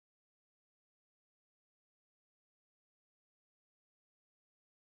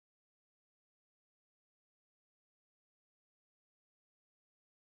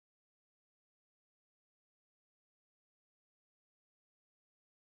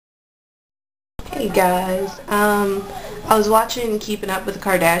Hey guys, I was watching Keeping Up with the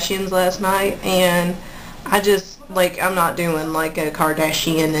Kardashians last night, and I'm not doing like a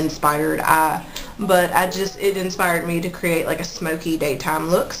Kardashian inspired eye, but it inspired me to create like a smoky daytime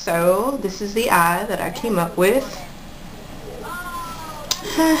look. So this is the eye that I came up with.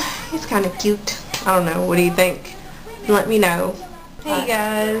 It's kind of cute. I don't know, what do you think? Let me know. Hey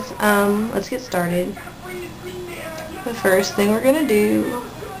guys, let's get started. The first thing we're gonna do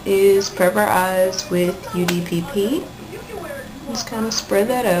is prep our eyes with UDPP. Just kind of spread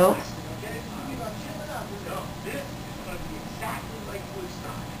that out.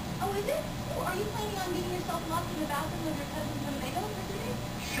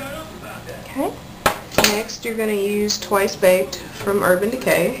 Okay. Next, you're going to use Twice Baked from Urban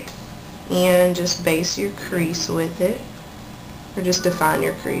Decay and just base your crease with it. Or just define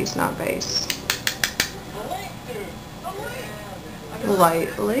your crease, not base.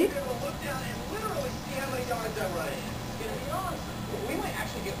 Lightly.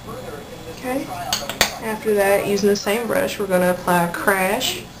 Okay. After that, using the same brush, we're going to apply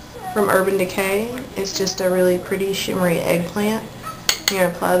Crash from Urban Decay. It's just a really pretty shimmery eggplant. You're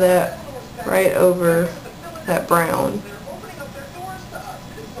going to apply that right over that brown.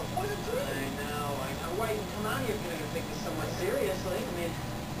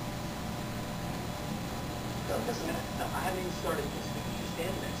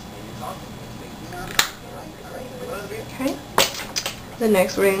 Okay. The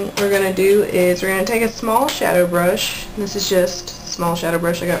next thing we're going to do is we're going to take a small shadow brush. This is just a small shadow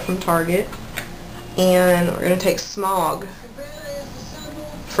brush I got from Target. And we're going to take Smog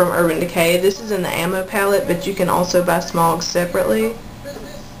from Urban Decay. This is in the Ammo palette, but you can also buy Smog separately.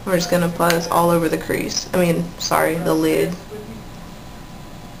 We're just going to apply this all over the crease. The lid.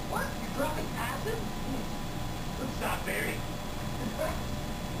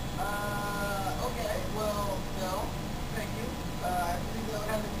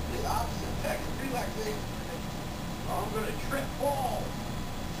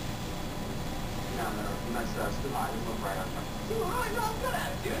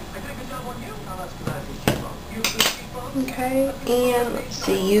 Okay, and let's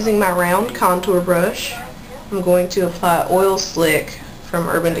see, using my round contour brush, I'm going to apply Oil Slick from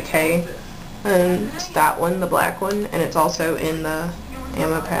Urban Decay. And it's that one, the black one, and it's also in the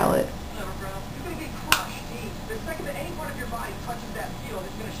Ammo palette.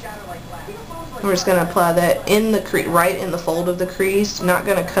 We're just going to apply that in the right in the fold of the crease. Not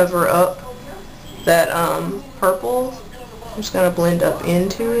going to cover up that purple. I'm just going to blend up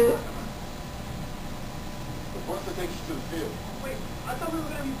into it. Wait, I thought we were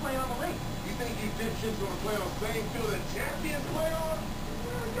going to be playing on the lake. You think these dipshits going to play on the same field that champions play on?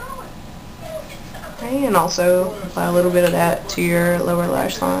 Where are we going? Okay, and also apply a little bit of that to your lower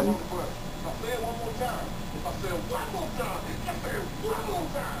lash line. If I say it one more time. If I say it one more time. If I say it one more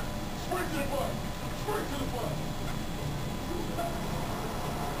time. Squirt to the butt. Squirt to the butt.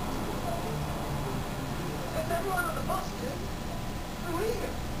 That's everyone on the bus, kid. We're leaving.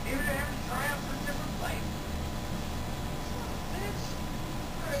 Even if every triumph's in a different place.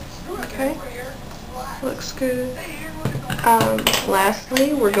 Okay, looks good.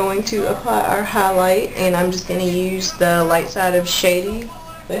 Lastly, we're going to apply our highlight, and I'm just going to use the light side of Shady,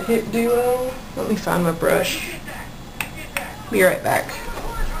 the Hip Duo. Let me find my brush. Be right back.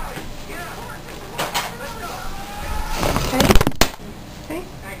 Okay.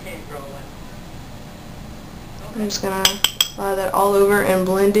 I'm just going to apply that all over and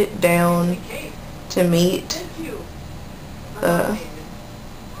blend it down to meet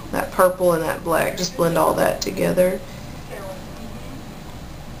that purple and that black. Just blend all that together.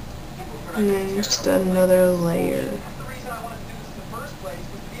 And then just another layer.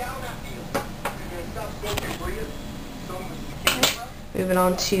 Moving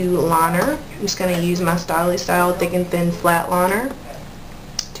on to liner. I'm just going to use my Styli-Style Thick and Thin Flat Liner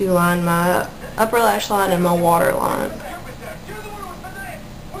to line my upper lash line and my waterline.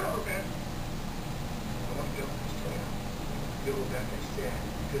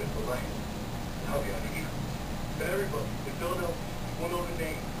 Everybody, in Philadelphia, one over the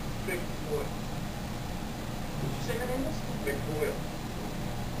name, Big Boy. Did you say her name was? Big Boy.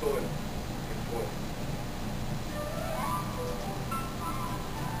 Boy. Big Boy.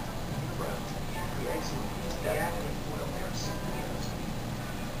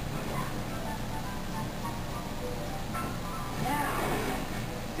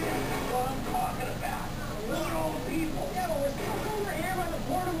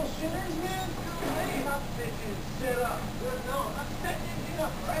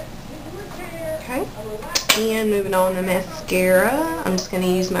 Okay, And moving on to mascara, I'm just going to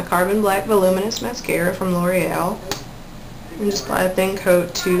use my Carbon Black Voluminous Mascara from L'Oreal. And just apply a thin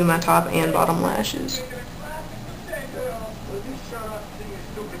coat to my top and bottom lashes.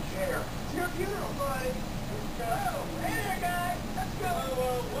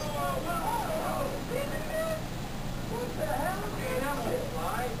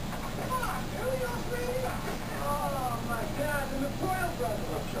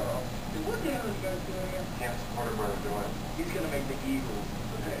 He's going to make the Eagles.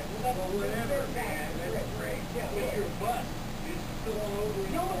 Well, whatever, man. That's great. Yeah, with your butt. It's still all over.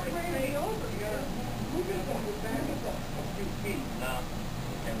 You know what's ready to be over? You got to move it up with back a few feet. No.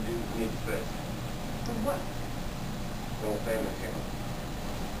 And do need fit. For what? Don't family camera.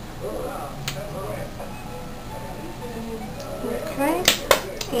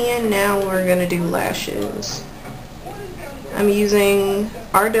 Okay. And now we're going to do lashes. I'm using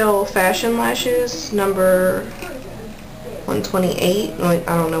Ardell Fashion Lashes, number 128. Like,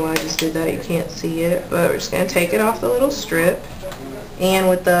 I don't know why I just did that, you can't see it, but we're just going to take it off the little strip. And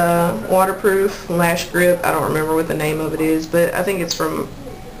with the waterproof lash grip, I don't remember what the name of it is, but I think it's from,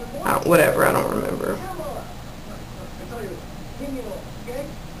 whatever, I don't remember.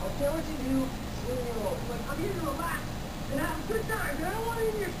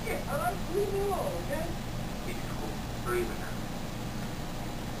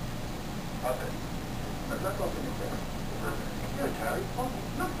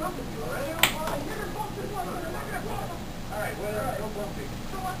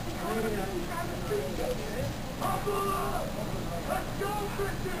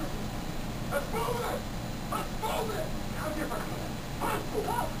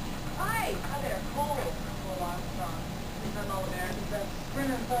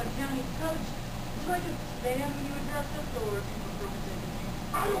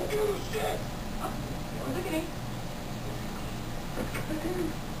 I don't give a shit! Look at me.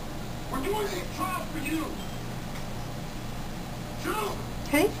 We're doing a job for you!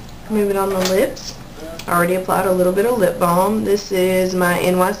 Okay, moving on the lips. I already applied a little bit of lip balm. This is my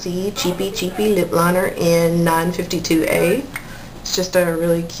NYC Cheapy Lip Liner in 952A. It's just a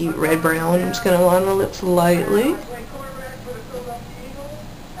really cute red brown. I'm just going to line my lips lightly.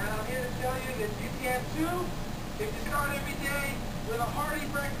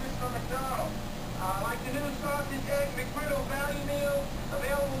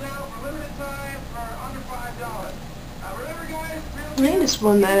 And just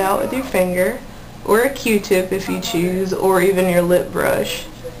blend that out with your finger, or a Q-tip if you choose, or even your lip brush.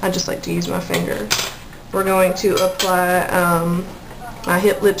 I just like to use my finger. We're going to apply my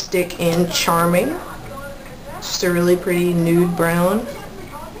hip lipstick in Charming. Just a really pretty nude brown.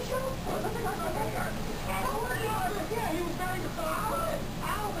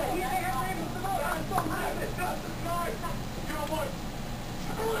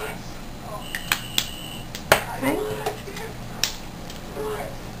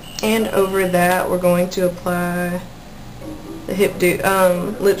 And over that, we're going to apply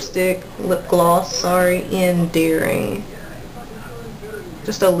the lip gloss, sorry, in Daring.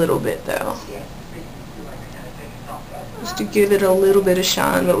 Just a little bit though. Just to give it a little bit of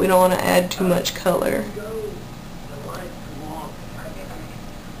shine, but we don't want to add too much color.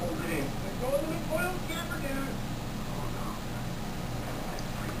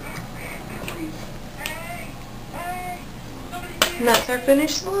 And that's our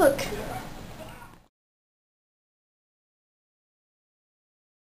finished look.